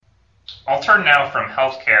I'll turn now from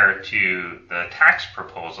healthcare to the tax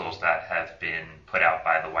proposals that have been put out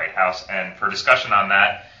by the White House. And for discussion on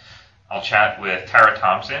that, I'll chat with Tara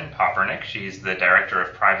Thompson-Poppernick. She's the Director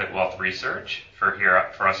of Private Wealth Research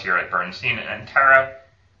for us here at Bernstein. And Tara,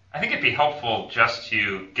 I think it'd be helpful just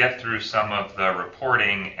to get through some of the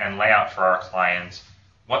reporting and lay out for our clients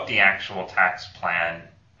what the actual tax plan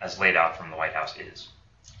as laid out from the White House is.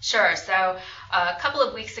 Sure. So a couple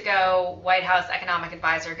of weeks ago, White House Economic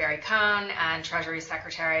Advisor Gary Cohn and Treasury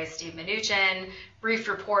Secretary Steve Mnuchin briefed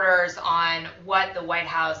reporters on what the White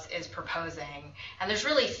House is proposing. And there's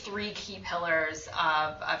really three key pillars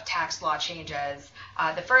of tax law changes.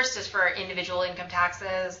 The first is for individual income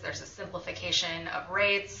taxes. There's a simplification of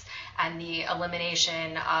rates and the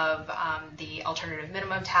elimination of the alternative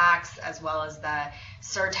minimum tax, as well as the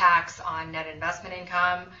surtax on net investment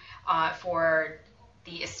income. For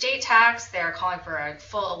the estate tax, they're calling for a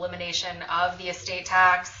full elimination of the estate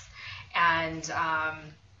tax,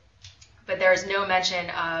 but there's no mention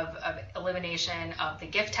of elimination of the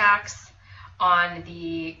gift tax. On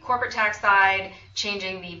the corporate tax side,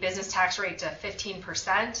 changing the business tax rate to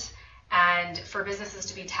 15%, and for businesses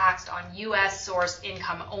to be taxed on U.S. source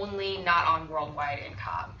income only, not on worldwide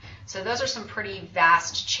income. So those are some pretty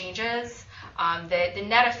vast changes. The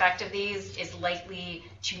net effect of these is likely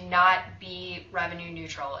to not be revenue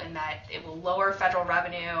neutral in that it will lower federal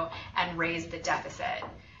revenue and raise the deficit.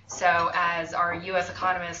 So as our U.S.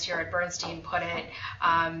 economist here at Bernstein put it,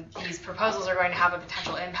 these proposals are going to have a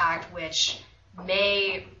potential impact which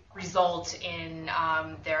may result in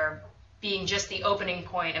their being just the opening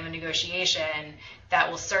point of a negotiation that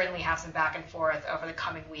will certainly have some back and forth over the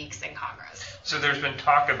coming weeks in Congress. So there's been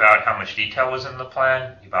talk about how much detail was in the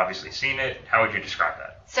plan. You've obviously seen it. How would you describe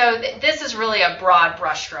that? So this is really a broad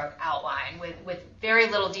brushstroke outline with very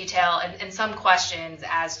little detail and some questions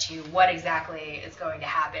as to what exactly is going to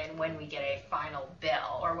happen when we get a final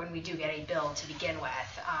bill, or when we do get a bill to begin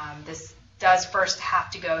with. This does first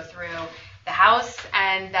have to go through the House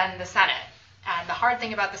and then the Senate. And the hard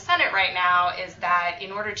thing about the Senate right now is that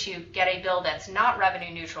in order to get a bill that's not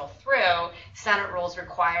revenue neutral through, Senate rules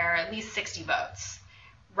require at least 60 votes.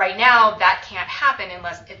 Right now, that can't happen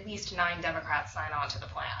unless at least 9 Democrats sign on to the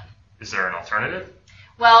plan. Is there an alternative?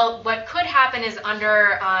 Well, what could happen is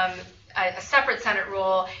under a separate Senate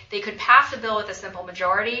rule, they could pass a bill with a simple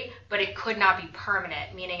majority, but it could not be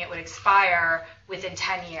permanent, meaning it would expire within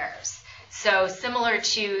 10 years. So similar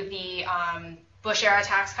to the Bush-era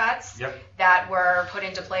tax cuts that were put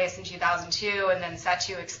into place in 2002 and then set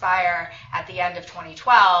to expire at the end of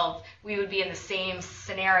 2012, we would be in the same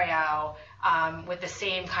scenario with the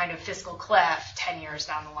same kind of fiscal cliff 10 years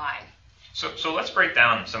down the line. So let's break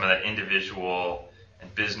down some of the individual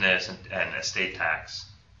and business and estate tax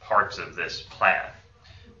parts of this plan.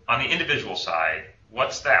 On the individual side,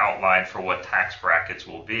 what's the outline for what tax brackets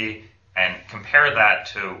will be, and compare that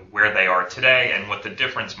to where they are today and what the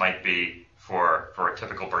difference might be for a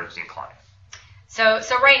typical Bernstein client? So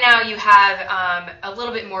right now you have a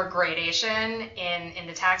little bit more gradation in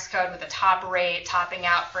the tax code, with the top rate topping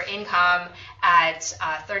out for income at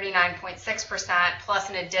 39.6% plus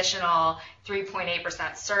an additional 3.8%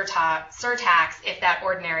 surtax if that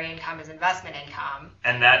ordinary income is investment income.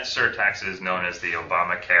 And that surtax is known as the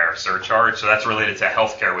Obamacare surcharge, so that's related to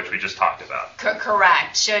healthcare, which we just talked about.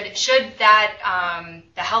 Correct. Should that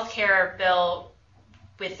the healthcare bill,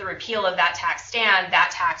 with the repeal of that tax stand,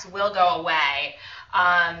 that tax will go away,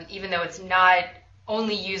 even though it's not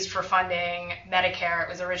only used for funding Medicare. It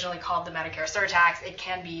was originally called the Medicare surtax. It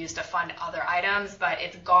can be used to fund other items, but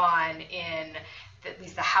it's gone in at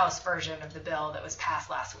least the House version of the bill that was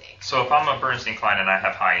passed last week. So if I'm a Bernstein client and I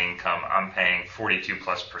have high income, I'm paying 42+%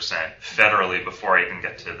 federally before I even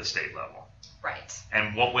get to the state level. Right.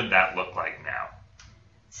 And what would that look like now?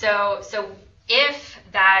 So if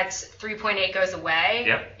that 3.8 goes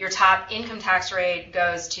away, your top income tax rate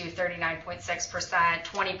goes to 39.6%,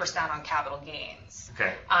 20% on capital gains,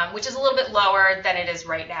 which is a little bit lower than it is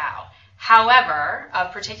right now. However,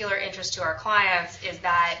 of particular interest to our clients is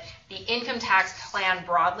that the income tax plan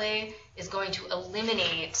broadly is going to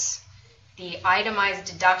eliminate the itemized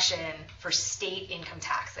deduction for state income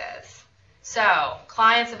taxes. So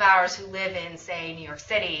clients of ours who live in, say, New York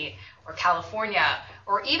City or California,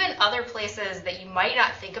 or even other places that you might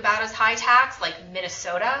not think about as high tax, like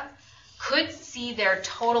Minnesota, could see their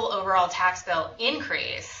total overall tax bill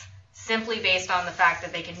increase simply based on the fact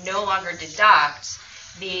that they can no longer deduct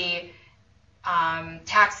the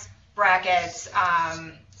tax brackets,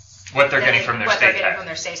 what they're getting from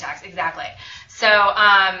their state tax. Exactly. So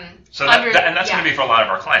that's going to be for a lot of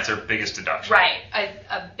our clients their biggest deduction. Right.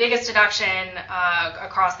 A biggest deduction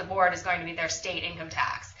across the board is going to be their state income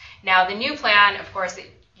tax. Now, the new plan, of course,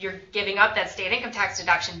 you're giving up that state income tax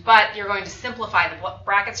deduction, but you're going to simplify the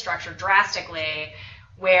bracket structure drastically,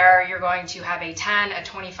 where you're going to have a 10, a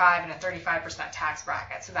 25, and a 35% tax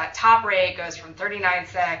bracket. So that top rate goes from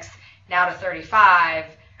 39.6 now to 35.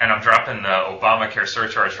 And I'm dropping the Obamacare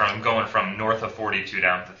surcharge going from north of 42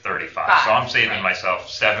 down to 35. So I'm saving myself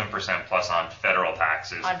 7% plus on federal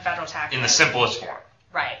taxes. On federal taxes. In the simplest form.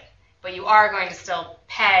 Right. But you are going to still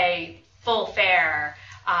pay full fare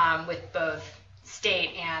with both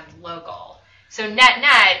state and local. So net,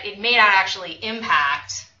 it may not actually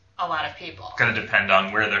impact a lot of people. It's going to depend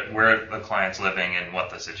on where the client's living and what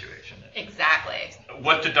the situation is. Exactly.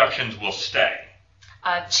 What deductions will stay?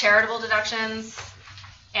 Charitable deductions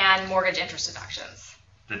and mortgage interest deductions.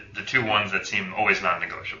 The two ones that seem always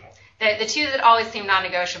non-negotiable. The two that always seem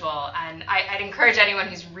non-negotiable, and I'd encourage anyone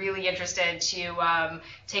who's really interested to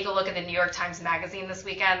take a look at the New York Times Magazine this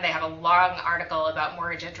weekend. They have a long article about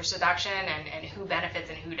mortgage interest deduction and who benefits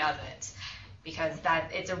and who doesn't, because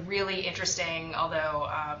it's a really interesting, although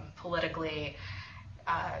politically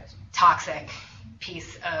toxic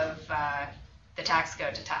piece of the tax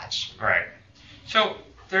code to touch. Right. So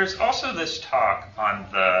there's also this talk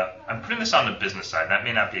I'm putting this on the business side. That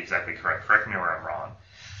may not be exactly correct. Correct me where I'm wrong.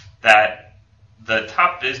 That the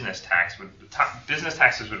top business taxes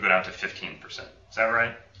would go down to 15%. Is that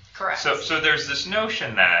right? Correct. So there's this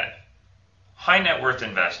notion that high net worth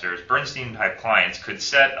investors, Bernstein type clients, could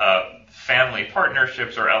set up family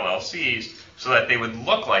partnerships or LLCs so that they would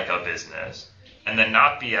look like a business and then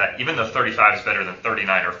not be at, even though 35 is better than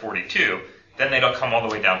 39 or 42, then they don't come all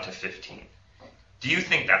the way down to 15. Do you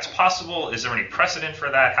think that's possible? Is there any precedent for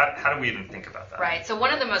that? How do we even think about that? Right. So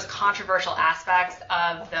one of the most controversial aspects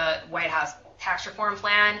of the White House tax reform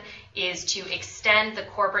plan is to extend the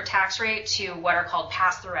corporate tax rate to what are called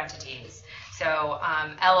pass-through entities. So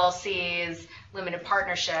LLCs, limited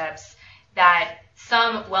partnerships, that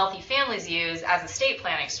some wealthy families use as estate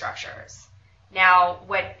planning structures. Now,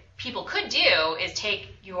 what people could do is take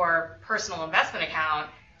your personal investment account,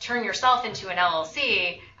 turn yourself into an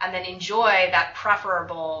LLC, and then enjoy that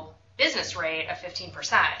preferable business rate of 15%.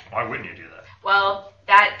 Why wouldn't you do that? Well,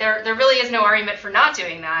 there really is no argument for not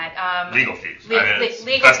doing that. Legal fees. Legal fees,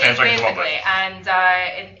 basically.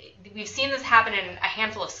 And we've seen this happen in a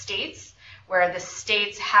handful of states, where the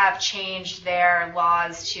states have changed their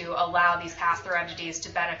laws to allow these pass-through entities to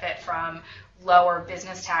benefit from lower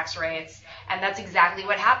business tax rates. And that's exactly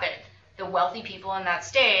what happened. The wealthy people in that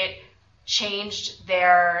state changed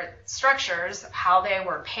their structures, how they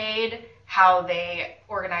were paid, how they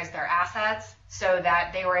organized their assets, so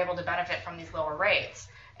that they were able to benefit from these lower rates.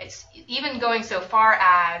 It's even going so far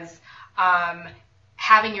as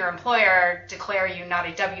having your employer declare you not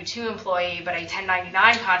a W-2 employee, but a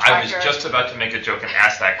 1099 contractor. I was just about to make a joke and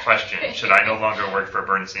ask that question. Should I no longer work for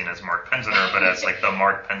Bernstein as Mark Penziner, but as like the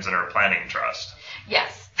Mark Penziner Planning Trust?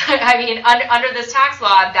 Yes. I mean, under this tax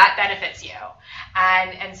law, that benefits you.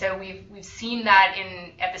 And so we've seen that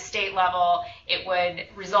at the state level. It would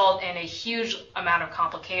result in a huge amount of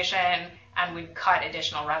complication and would cut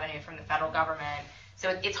additional revenue from the federal government.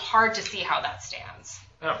 So it's hard to see how that stands.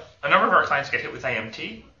 Now, a number of our clients get hit with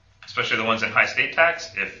AMT, especially the ones in high state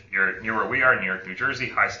tax. If you're near where we are, New York, New Jersey,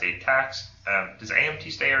 high state tax, does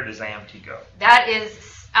AMT stay or does AMT go? That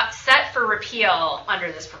is set for repeal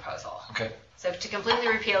under this proposal. Okay. So to completely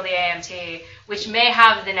repeal the AMT, which may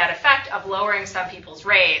have the net effect of lowering some people's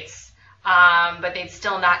rates, but they'd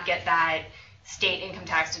still not get that state income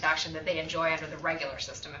tax deduction that they enjoy under the regular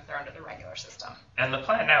system if they're under the regular system. And the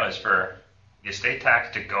plan now is for the estate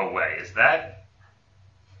tax to go away. Is that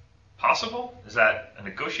possible? Is that a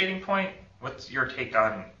negotiating point? What's your take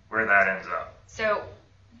on where that ends up? So,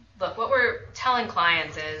 look, what we're telling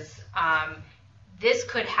clients is this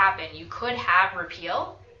could happen. You could have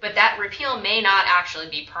repeal, but that repeal may not actually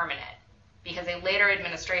be permanent, because a later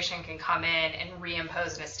administration can come in and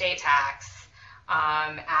reimpose an estate tax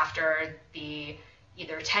after the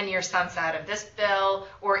either 10-year sunset of this bill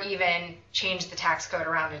or even change the tax code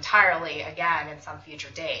around entirely again in some future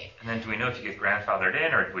date. And then do we know if you get grandfathered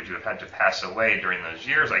in, or would you have had to pass away during those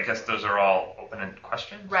years? I guess those are all open-ended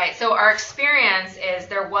questions. Right. So our experience is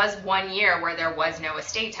there was 1 year where there was no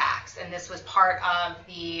estate tax, and this was part of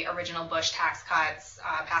the original Bush tax cuts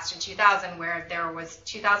passed in 2000, where there was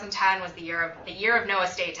 2010 was the year of no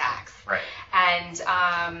estate tax. Right.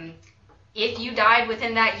 And if you died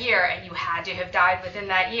within that year, and you had to have died within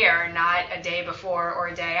that year, not a day before or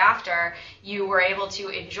a day after, you were able to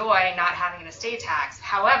enjoy not having an estate tax.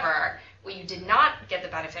 However, what you did not get the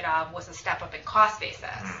benefit of was a step up in cost basis.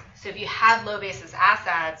 So if you had low basis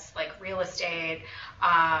assets like real estate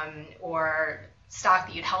or stock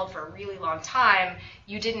that you'd held for a really long time,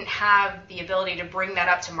 you didn't have the ability to bring that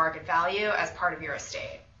up to market value as part of your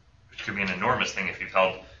estate. Which could be an enormous thing if you've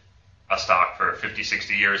held a stock for 50,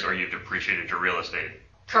 60 years or you've depreciated your real estate.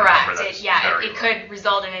 Correct. It could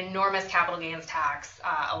result in enormous capital gains tax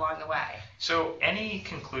along the way. So any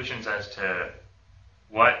conclusions as to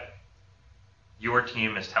what your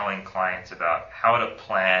team is telling clients about how to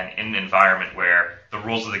plan in an environment where the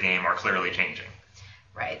rules of the game are clearly changing?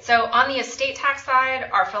 Right. So on the estate tax side,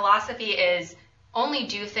 our philosophy is only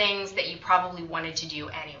do things that you probably wanted to do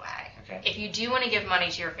anyway. Okay. If you do want to give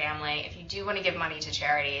money to your family, if you do want to give money to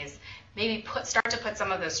charities, maybe start to put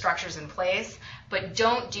some of those structures in place, but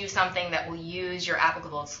don't do something that will use your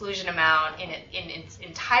applicable exclusion amount in its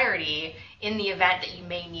entirety in the event that you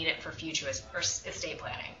may need it for future estate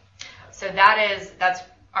planning. So that's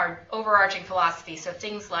our overarching philosophy. So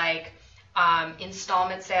things like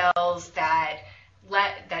installment sales that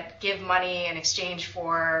give money in exchange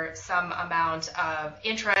for some amount of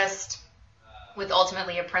interest, with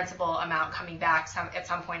ultimately a principal amount coming back at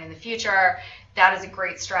some point in the future. That is a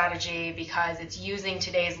great strategy because it's using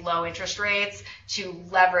today's low interest rates to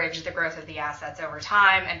leverage the growth of the assets over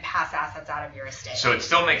time and pass assets out of your estate. So it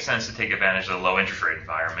still makes sense to take advantage of the low interest rate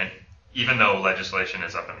environment, even though legislation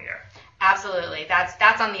is up in the air. Absolutely.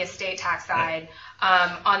 That's on the estate tax side.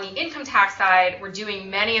 Yeah. On the income tax side, we're doing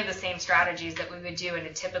many of the same strategies that we would do in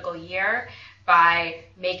a typical year by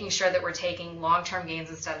making sure that we're taking long-term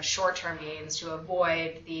gains instead of short-term gains to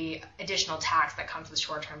avoid the additional tax that comes with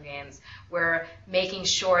short-term gains. We're making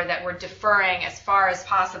sure that we're deferring as far as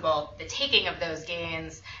possible the taking of those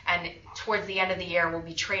gains, and towards the end of the year we'll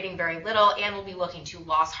be trading very little and we'll be looking to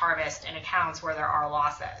loss harvest in accounts where there are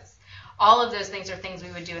losses. All of those things are things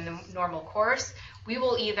we would do in the normal course. We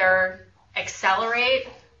will either accelerate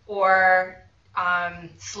or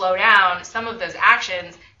slow down some of those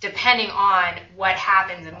actions depending on what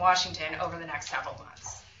happens in Washington over the next several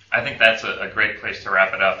months. I think that's a great place to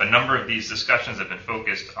wrap it up. A number of these discussions have been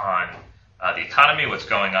focused on the economy, what's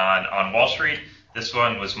going on Wall Street. This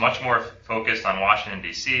one was much more focused on Washington,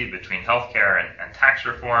 D.C., between healthcare and tax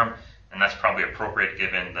reform, and that's probably appropriate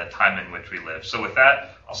given the time in which we live. So with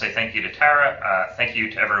that, I'll say thank you to Tara. Thank you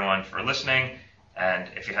to everyone for listening. And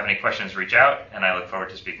if you have any questions, reach out, and I look forward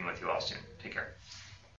to speaking with you all soon. Take care.